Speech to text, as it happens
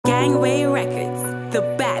Gangwayy Records, the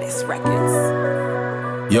baddest records.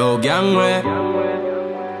 Yo, Gangwayy.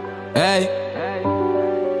 Hey,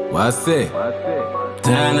 what's it?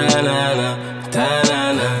 Ta-na-na-na,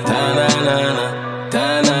 ta-na-na, ta-na-na-na,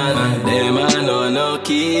 ta-na-na. Them I know no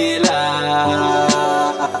killer.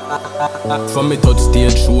 From me touch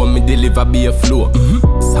stage show, me deliver be a flow.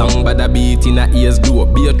 Song bad a beat in a ears door.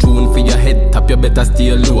 Be a tune for your head, tap you better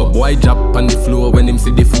stay low. Boy drop on the floor when him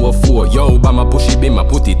see the 4-4. Yo, Bama push it beam, I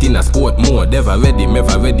put it in a sport mode. Never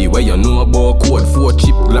ready, where you know about code. 4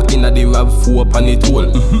 chip glock in a the RAV4 pan it all.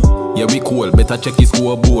 Yeah, we cool, better check his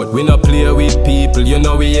scoreboard. We no play with people, you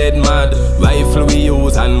know we head mad. Rifle we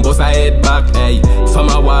use and bust a head back, hey. From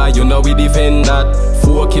a war, you know we defend that.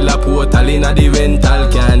 4 killer portal in a the rental.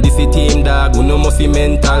 Can this team dog, we no must be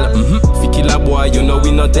mental. Fi kill a boy, you know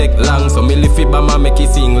we no take long. So me lift it Bama make it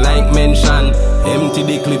sing like mention. Empty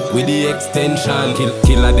the clip with the extension.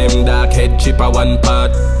 Killer them dark head chip a one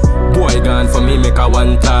part. Boy gone for me make a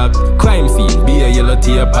one tag. Crime scene, be a yellow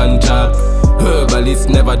tape and chalk. Herbalist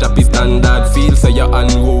never drop his standard. Feel so you're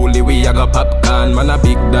unruly, we a go popcorn. Man a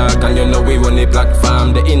big dog and you know we run a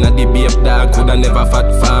platform. The inner the beef dog coulda never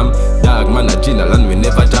fat farm. Dog man a general and we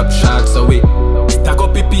never drop shot. So we stack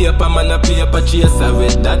up the paper, man a paper chaser.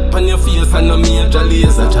 With that pan your face and no major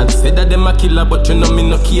laser chat. Say that them a killer but you know me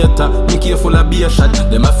no cater. Me careful a be a shot.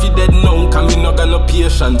 Them a fi dead now cause me no got no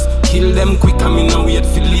patience. Kill them quick and me no wait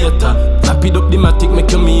for later. Rapid up the matic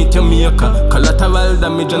make you meet your maker. Collateral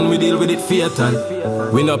damage and we deal with it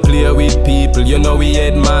fatal. We no play with people, you know we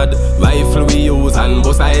head mad. Rifle we use and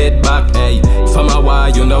bust a head back, hey. From a war,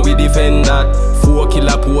 you know we defend that. 4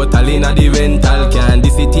 killer portal in a the rental. Can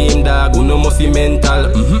this team dog, who no must be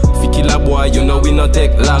mental. Fi kill a boy, you know we no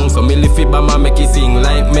take long. So me lift it Bama make it sing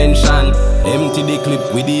like mention. Empty the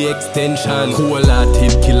clip with the extension.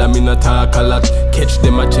 Cool-hearted killer, me no talk a lot. Catch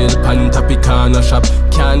them a chill pan tappy corner shop.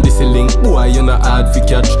 Can't this link, boy you no hard fi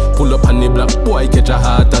catch. Pull up on the block, boy catch a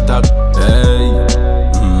heart attack. Hey,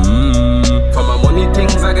 for my money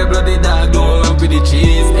things I get bloody dog. Don't ramp with the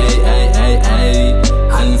cheese, hey, hey, hey, hey.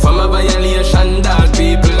 And for my violation dog,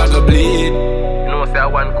 people I go bleed. You know say I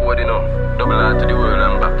one code, you know. Double R to the world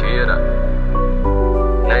and back, you hear that?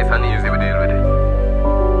 Nice and easy we deal with it.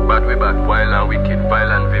 Bad we bad, wild and wicked,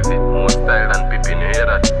 violent vivid. More style than Pippin, you hear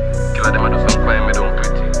that? Killer them a do some crime, me don't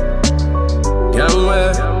pretty.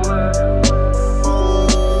 Gangwayy.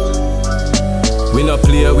 We no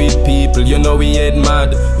play with people, you know we head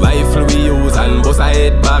mad. Rifle we use and bust a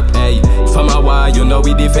head back, hey. From a war, you know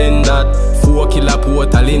we defend that. 4 killer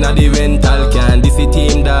portal in a the rental. Can this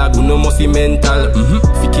team dog, who no must be mental.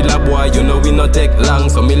 Fi kill a boy, you know we no take long.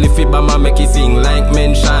 So me lift it Bama make it sing like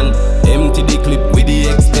mention. Empty the clip with the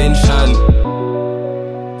extension.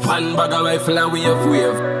 1 bag of rifle and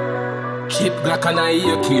wave. Chip black and I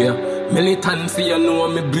ear clear. Militancy, you know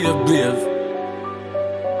me brave.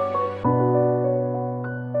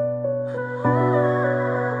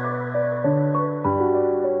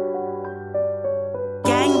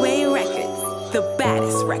 Gangwayy Records, the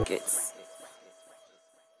baddest records.